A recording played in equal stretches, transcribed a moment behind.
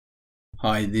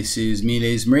Hi, this is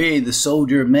Miles Marie, the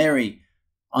Soldier of Mary.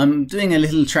 I'm doing a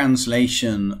little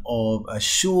translation of a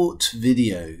short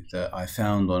video that I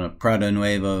found on a PRADO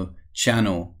Nuevo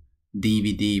channel,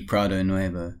 DVD PRADO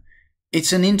Nuevo.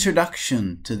 It's an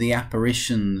introduction to the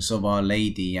apparitions of Our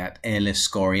Lady at El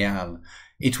Escorial.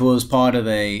 It was part of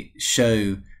a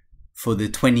show for the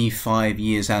 25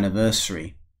 years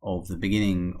anniversary of the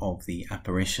beginning of the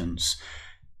apparitions.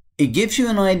 It gives you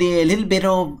an idea, a little bit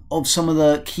of some of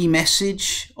the key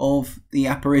message of the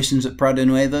apparitions at PRADO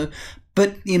Nuevo,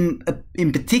 but in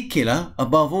particular,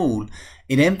 above all,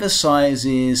 it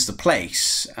emphasizes the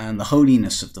place and the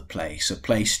holiness of the place, a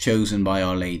place chosen by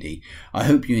Our Lady. I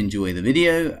hope you enjoy the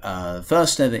video,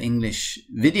 first ever English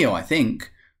video, I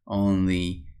think, on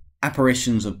the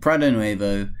apparitions of PRADO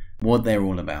Nuevo, what they're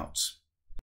all about.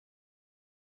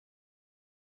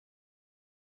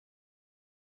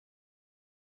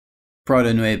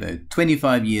 PRADO Nuevo,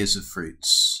 25 years of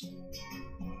Fruits.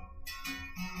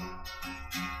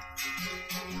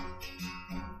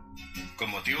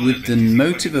 With the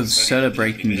motive of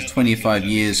celebrating the 25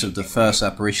 years of the first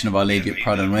apparition of Our Lady at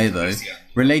PRADO Nuevo,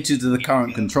 related to the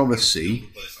current controversy,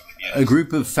 a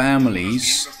group of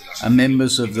families and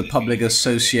members of the Public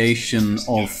Association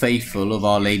of Faithful of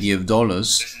Our Lady of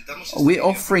Dollars, we're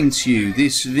offering to you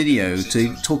this video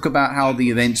to talk about how the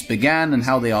events began and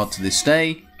how they are to this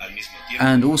day.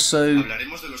 And also,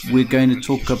 we're going to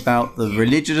talk about the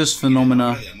religious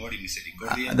phenomena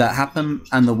that happen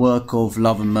and the work of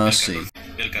love and mercy.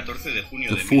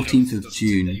 The 14th of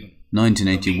June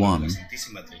 1981,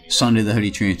 Sunday of the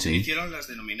Holy Trinity,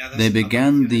 they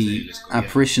began the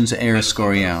apparitions at El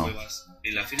Escorial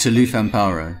to Luz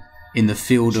Amparo in the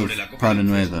field of PRADO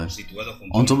Nuevo.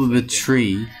 On top of a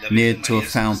tree near to a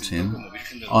fountain,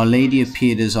 Our Lady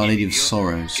appeared as Our Lady of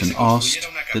Sorrows and asked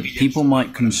that people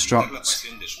might construct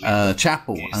a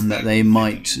chapel and that they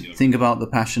might think about the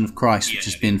Passion of Christ, which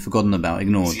has been forgotten about,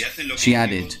 ignored. She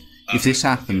added, "If this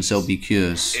happens, there'll be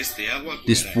cures.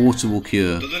 This water will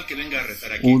cure.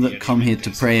 All that come here to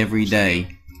pray every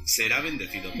day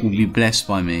will be blessed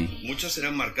by me.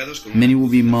 Many will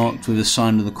be marked with a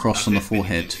sign of the cross on the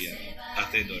forehead.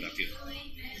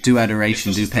 Do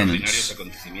adoration, do penance."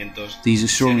 These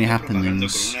extraordinary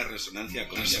happenings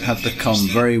have become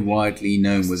very widely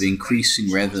known with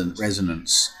increasing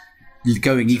resonance,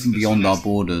 going even beyond our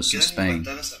borders of Spain.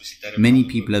 Many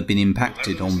people have been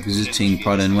impacted on visiting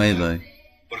PRADO Nuevo.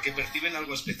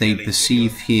 They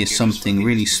perceive here something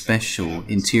really special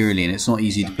interiorly, and it's not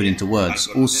easy to put into words.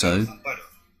 Also,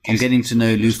 on getting to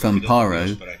know Luz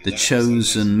Amparo, the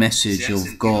chosen message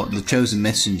of God, the chosen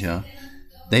messenger,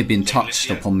 they've been touched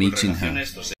upon meeting her.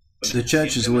 The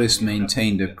Church has always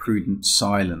maintained a prudent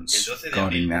silence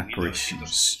regarding the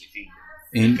apparitions.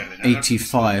 In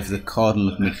 85, the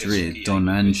Cardinal of Madrid, Don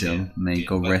Angel, may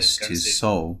God rest his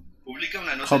soul,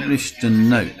 published a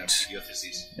note,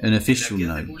 an official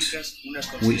note,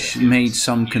 which made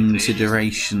some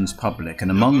considerations public,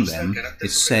 and among them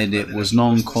it said it was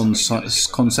non constat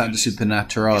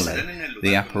supernaturale,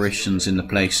 the apparitions in the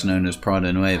place known as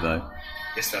PRADO Nuevo.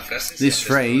 This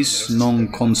phrase, non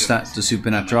constat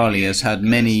supernaturale, has had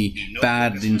many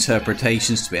bad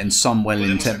interpretations to it, and some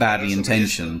badly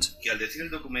intentioned.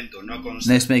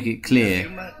 Let's make it clear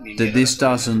that this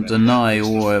doesn't deny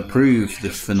or approve the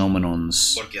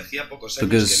phenomenons,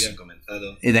 because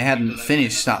they hadn't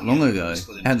finished that long ago,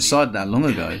 they hadn't started that long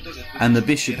ago, and the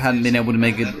bishop hadn't been able to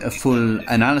make a full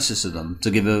analysis of them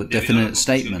to give a definite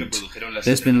statement.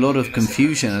 There's been a lot of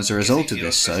confusion as a result of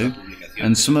this,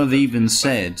 and some have even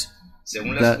said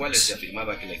that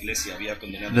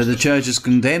the Church has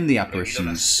condemned the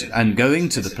apparitions and going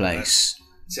to the place.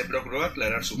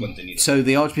 So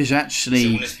the Archbishop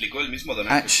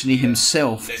actually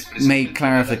himself made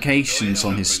clarifications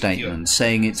on his statement,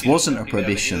 saying it wasn't a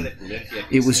prohibition.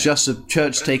 It was just a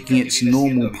Church taking its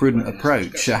normal prudent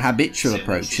approach, a habitual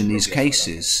approach in these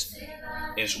cases.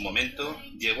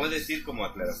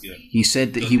 He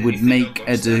said that he would make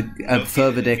a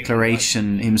further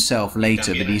declaration himself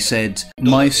later, but he said,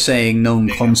 "My saying non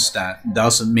constat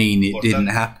doesn't mean it didn't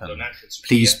happen.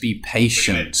 Please be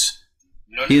patient."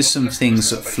 Here's some things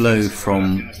that flow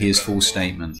from his full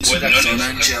statement. Don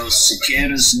Angel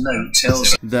Siqueira's note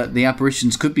tells that the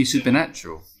apparitions could be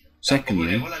supernatural.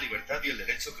 Secondly,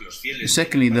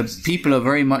 the people are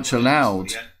very much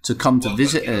allowed to come to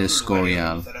visit El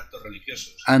Escorial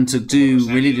and to do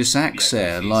religious acts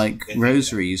there, like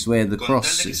rosaries, wear the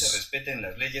crosses,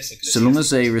 so long as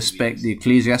they respect the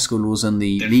ecclesiastical laws and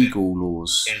the legal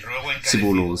laws,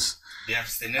 civil laws.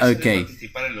 Okay,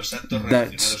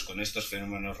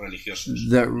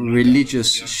 that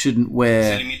religious shouldn't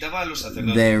wear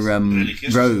their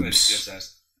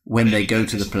robes when they go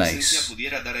to the place,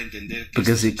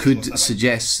 because it could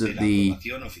suggest that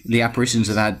the apparitions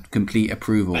have had complete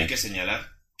approval.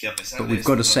 But we've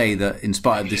got to say that in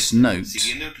spite of this note,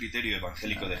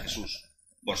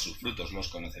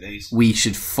 we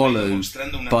should follow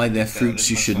by their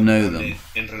fruits you should know them.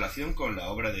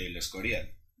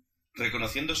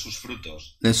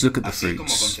 Let's look at the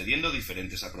fruits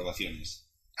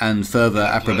and further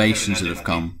approbations that have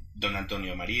come.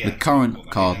 The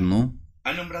current cardinal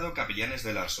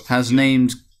has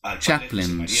named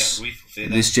chaplains.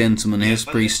 This gentleman here, this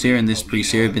priest here, and this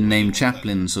priest here have been named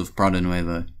chaplains of Prado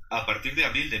Nuevo.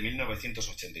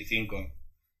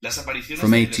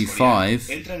 From 85,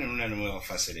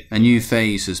 a new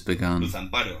phase has begun.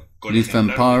 Luz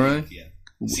Amparo,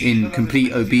 in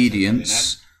complete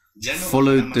obedience,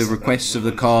 followed the request of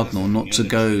the cardinal not to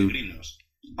go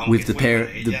with the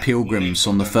pilgrims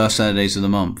on the first Saturdays of the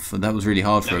month. That was really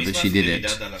hard for her, but she did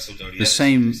it. The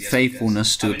same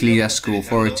faithfulness to ecclesiastical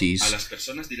authorities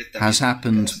has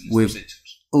happened with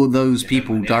all those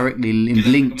people directly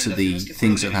linked to the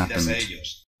things that happened.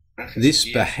 This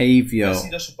behavior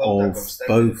of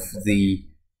both the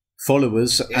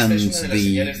followers and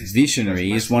the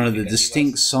visionary is one of the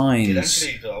distinct signs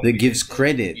that gives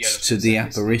credit to the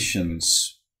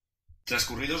apparitions.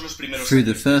 Through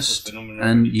the first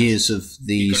years of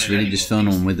these religious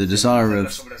phenomena, with the desire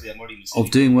of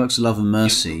doing works of love and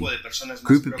mercy, a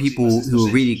group of people who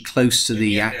are really close to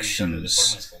the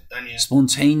actions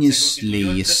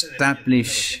spontaneously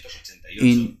establish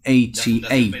in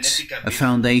 88 a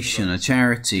foundation, a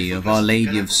charity of Our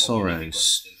Lady of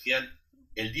Sorrows,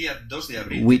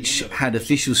 which had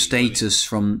official status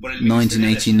from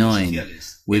 1989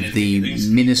 with the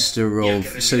Minister of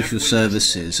Social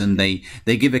Services, and they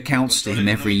give accounts to him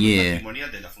every year.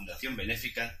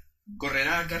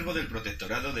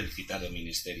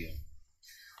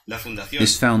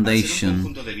 This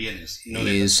foundation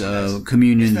is a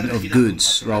communion of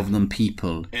goods rather than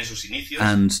people,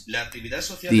 and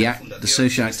the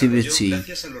social activity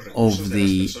of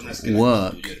the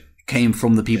work came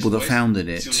from the people that founded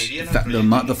it. In fact,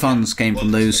 the funds came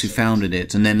from those who founded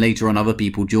it, and then later on other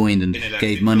people joined and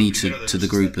gave money to the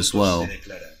group as well.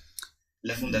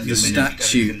 The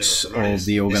statutes of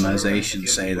the organization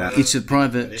say that it's a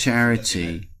private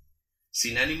charity.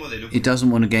 It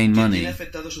doesn't want to gain money.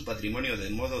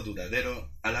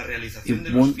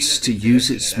 It wants to use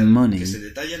its money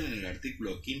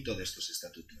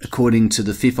according to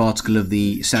the 5th article of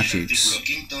the statutes.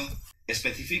 The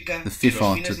 5th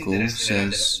article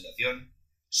says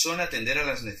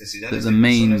that the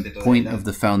main point of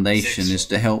the foundation is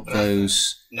to help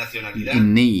those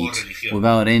in need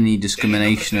without any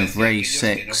discrimination of race,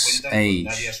 sex,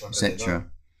 age, etc.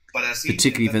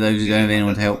 Particularly for those who don't have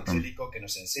anyone to help them,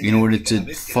 in order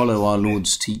to follow our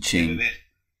Lord's teaching.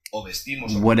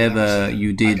 Whatever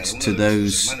you did to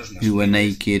those who were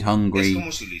naked, hungry,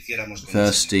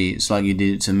 thirsty, it's like you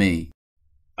did it to me.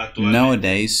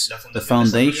 Nowadays, the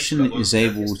foundation is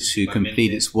able to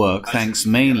complete its work thanks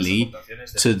mainly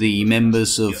to the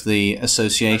members of the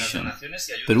association,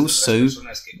 but also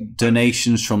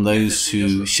donations from those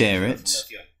who share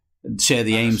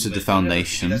the aims of the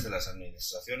foundation.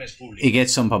 It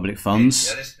gets some public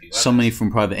funds, some money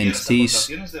from private entities,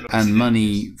 and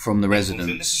money from the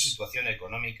residents,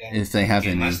 if they have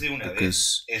any,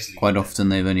 because quite often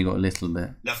they've only got a little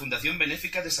bit. The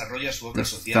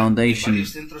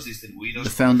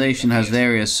foundation has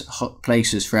various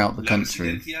places throughout the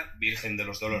country.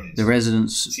 The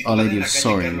residence Our Lady of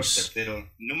Sorrows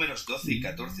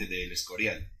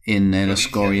in El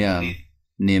Escorial,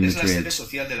 near Madrid,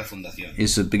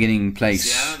 is the beginning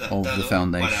place of the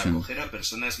foundation.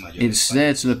 It's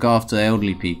there to look after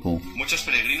elderly people.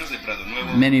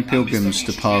 Many pilgrims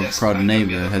to Prado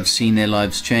Nuevo have seen their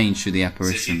lives change through the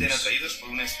apparitions.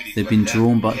 They've been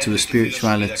drawn back to a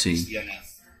spirituality.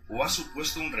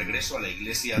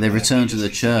 They return to the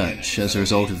church as a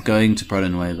result of going to Prado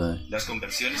Nuevo.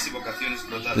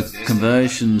 The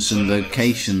conversions and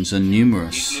vocations are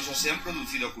numerous.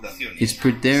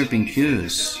 There have been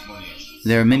cures.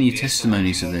 There are many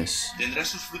testimonies of this.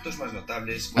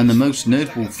 And the most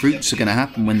notable fruits are going to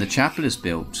happen when the chapel is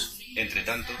built.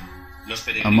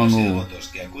 Among all,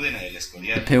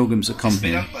 the pilgrims that come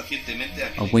here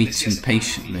are waiting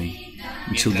patiently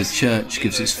until the church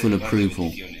gives its full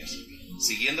approval.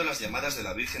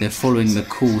 They're following the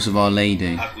calls of Our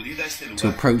Lady to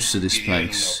approach to this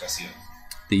place,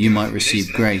 that you might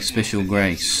receive grace, special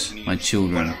grace, my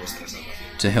children,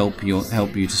 to help you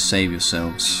to save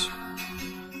yourselves.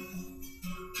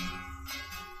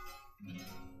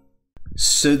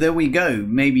 So there we go.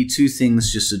 Maybe two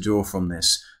things just to draw from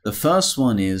this. The first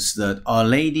one is that Our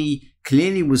Lady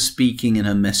clearly was speaking in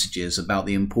her messages about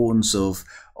the importance of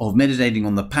meditating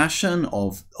on the passion,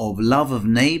 of love of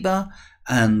neighbor,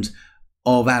 and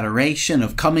of adoration,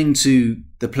 of coming to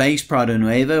the place PRADO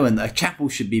NUEVO, and a chapel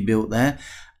should be built there.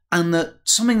 And that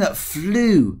something that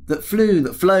flowed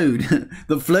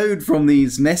from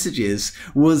these messages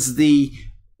was the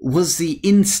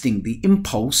instinct, the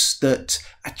impulse that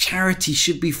a charity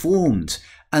should be formed,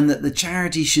 and that the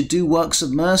charity should do works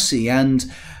of mercy. And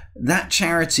that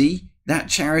charity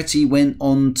went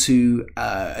on to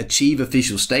achieve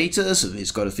official status.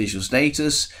 It's got official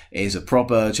status. It's a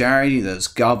proper charity that's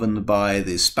governed by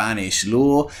the Spanish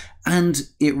law. And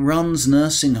it runs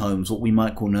nursing homes, what we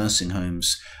might call nursing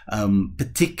homes,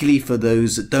 particularly for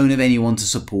those that don't have anyone to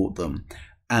support them.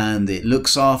 And it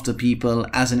looks after people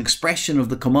as an expression of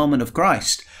the commandment of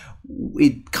Christ.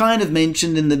 It kind of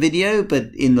mentioned in the video, but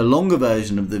in the longer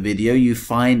version of the video, you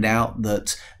find out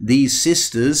that these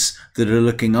sisters that are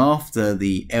looking after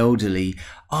the elderly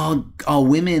are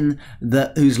women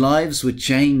whose lives were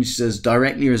changed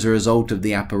directly as a result of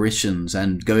the apparitions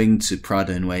and going to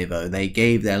PRADO NUEVO. They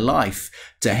gave their life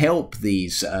to help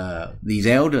these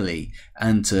elderly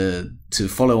and to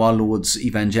follow our Lord's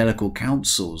evangelical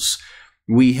counsels.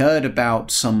 We heard about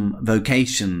some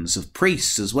vocations of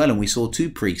priests as well, and we saw 2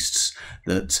 priests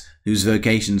whose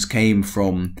vocations came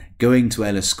from going to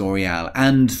El Escorial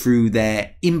and through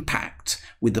their impact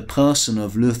with the person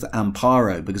of Luz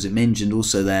Amparo, because it mentioned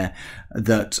also there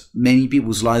that many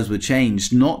people's lives were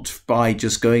changed, not by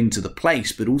just going to the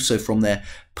place, but also from their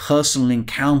personal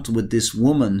encounter with this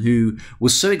woman who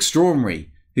was so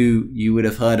extraordinary, who you would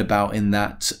have heard about in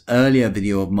that earlier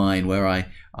video of mine where I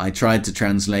tried to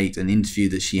translate an interview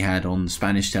that she had on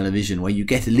Spanish television, where you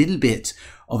get a little bit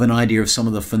of an idea of some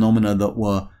of the phenomena that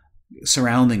were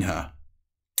surrounding her.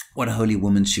 What a holy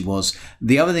woman she was.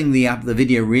 The other thing the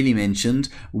video really mentioned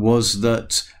was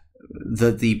that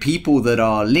the people that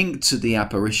are linked to the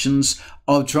apparitions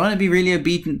are trying to be really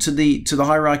obedient to the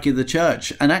hierarchy of the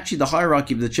church. And actually the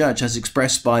hierarchy of the church, as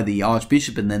expressed by the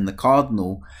Archbishop and then the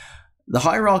Cardinal, the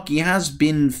hierarchy has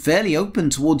been fairly open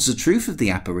towards the truth of the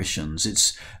apparitions.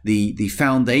 It's the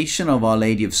foundation of Our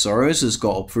Lady of Sorrows has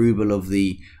got approval of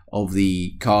the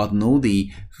Cardinal.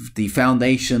 The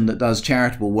foundation that does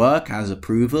charitable work has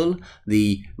approval.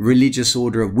 The Religious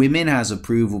Order of Women has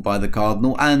approval by the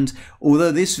Cardinal. And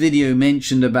although this video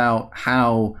mentioned about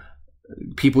how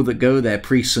people that go there,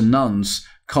 priests and nuns,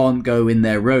 can't go in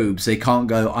their robes, they can't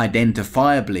go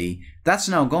identifiably, that's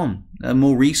now gone.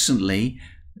 More recently,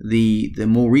 the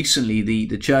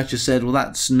church has said, well,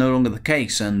 that's no longer the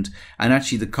case, and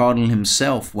actually the Cardinal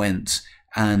himself went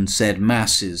and said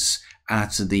masses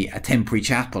at a temporary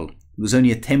chapel. It was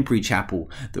only a temporary chapel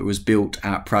that was built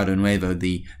at PRADO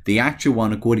NUEVO. The actual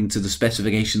one, according to the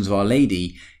specifications of Our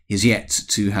Lady, is yet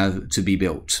to be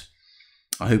built.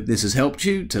 I hope this has helped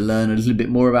you to learn a little bit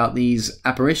more about these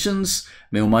apparitions.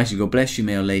 May Almighty God bless you.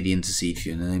 May Our Lady intercede for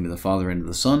you. In the name of the Father, and of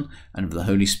the Son, and of the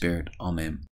Holy Spirit.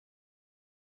 Amen.